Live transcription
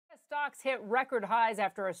stocks hit record highs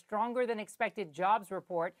after a stronger than expected jobs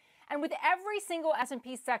report, and with every single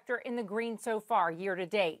S&P sector in the green so far year to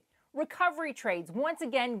date. Recovery trades once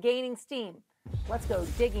again gaining steam. Let's go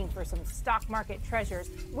digging for some stock market treasures.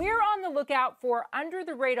 We're on the lookout for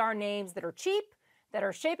under-the-radar names that are cheap, that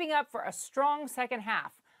are shaping up for a strong second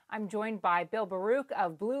half. I'm joined by Bill Baruch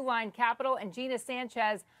of Blue Line Capital and Gina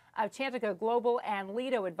Sanchez of Chantica Global and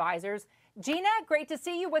Lido Advisors. Gina, great to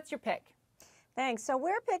see you. What's your pick? Thanks. So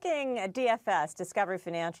we're picking DFS, Discovery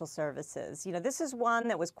Financial Services. You know, this is one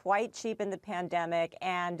that was quite cheap in the pandemic,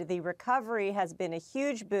 and the recovery has been a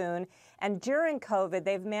huge boon. And during COVID,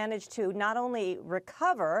 they've managed to not only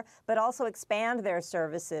recover, but also expand their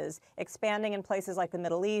services, expanding in places like the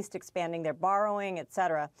Middle East, expanding their borrowing, et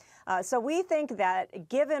cetera. So we think that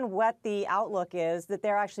given what the outlook is, that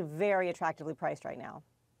they're actually very attractively priced right now.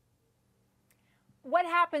 What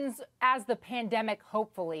happens as the pandemic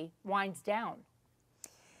hopefully winds down?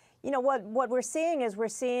 You know, what we're seeing is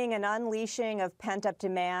an unleashing of pent-up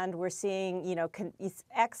demand. We're seeing,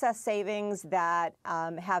 excess savings that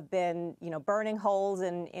have been, burning holes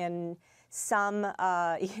in some,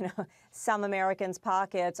 some Americans'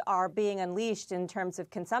 pockets are being unleashed in terms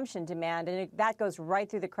of consumption demand, and that goes right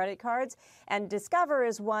through the credit cards. And Discover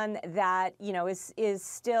is one that, is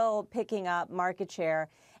still picking up market share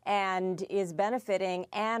and is benefiting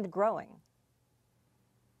and growing.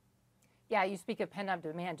 Yeah, you speak of pent-up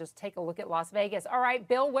demand. Just take a look at Las Vegas. All right,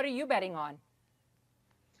 Bill, what are you betting on?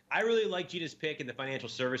 I really like Gina's pick in the financial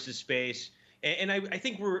services space. And I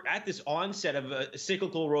think we're at this onset of a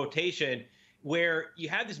cyclical rotation where you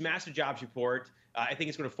have this massive jobs report. I think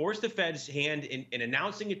it's going to force the Fed's hand in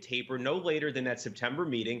announcing a taper no later than that September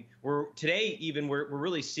meeting. Today, we're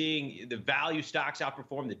really seeing the value stocks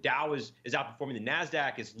outperform. The Dow is outperforming. The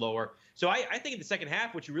NASDAQ is lower. So I think in the second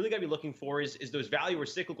half, what you really got to be looking for is those value or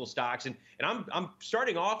cyclical stocks. And I'm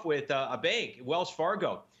starting off with a bank, Wells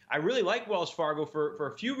Fargo. I really like Wells Fargo for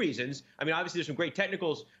a few reasons. I mean, obviously, there's some great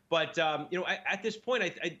technicals, but at this point,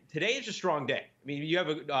 today is a strong day. I mean, you have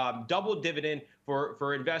a double dividend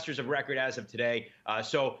for investors of record as of today,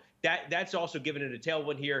 so that's also given it a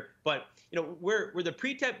tailwind here. But where the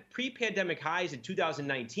pre-pandemic highs in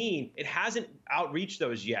 2019, it hasn't outreached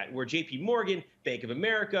those yet. Where J.P. Morgan, Bank of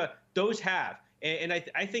America, those have, and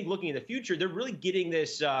I think looking in the future, they're really getting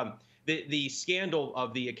this. The scandal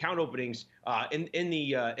of the account openings in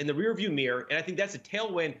the rearview mirror, and I think that's a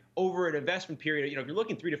tailwind over an investment period. If you're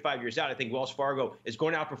looking 3 to 5 years out, I think Wells Fargo is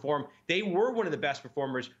going to outperform. They were one of the best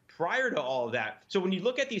performers prior to all of that. So when you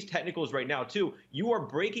look at these technicals right now, too, you are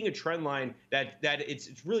breaking a trend line that it's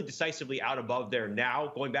really decisively out above there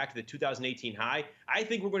now, going back to the 2018 high. I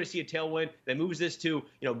think we're going to see a tailwind that moves this to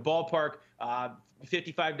ballpark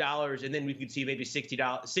 $55, and then we could see maybe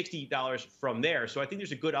 $60 from there. So I think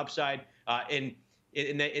there's a good upside in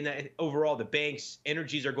that overall the banks,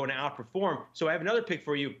 energies are going to outperform. So I have another pick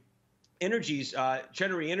for you. Energies,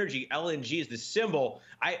 Chenery Energy, LNG is the symbol.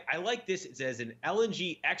 I like this. It says an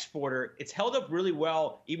LNG exporter. It's held up really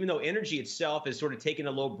well, even though energy itself has sort of taken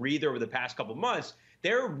a low breather over the past couple of months.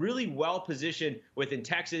 They're really well positioned within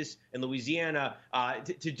Texas and Louisiana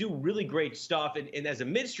to do really great stuff. And as a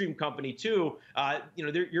midstream company, too,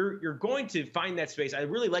 you're going to find that space. I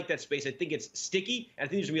really like that space. I think it's sticky. And I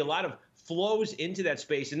think there's going to be a lot of flows into that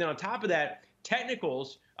space. And then on top of that,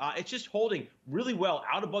 technicals, it's just holding really well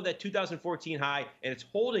out above that 2014 high, and it's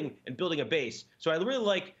holding and building a base. So I really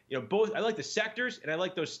like both. I like the sectors, and I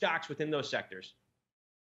like those stocks within those sectors.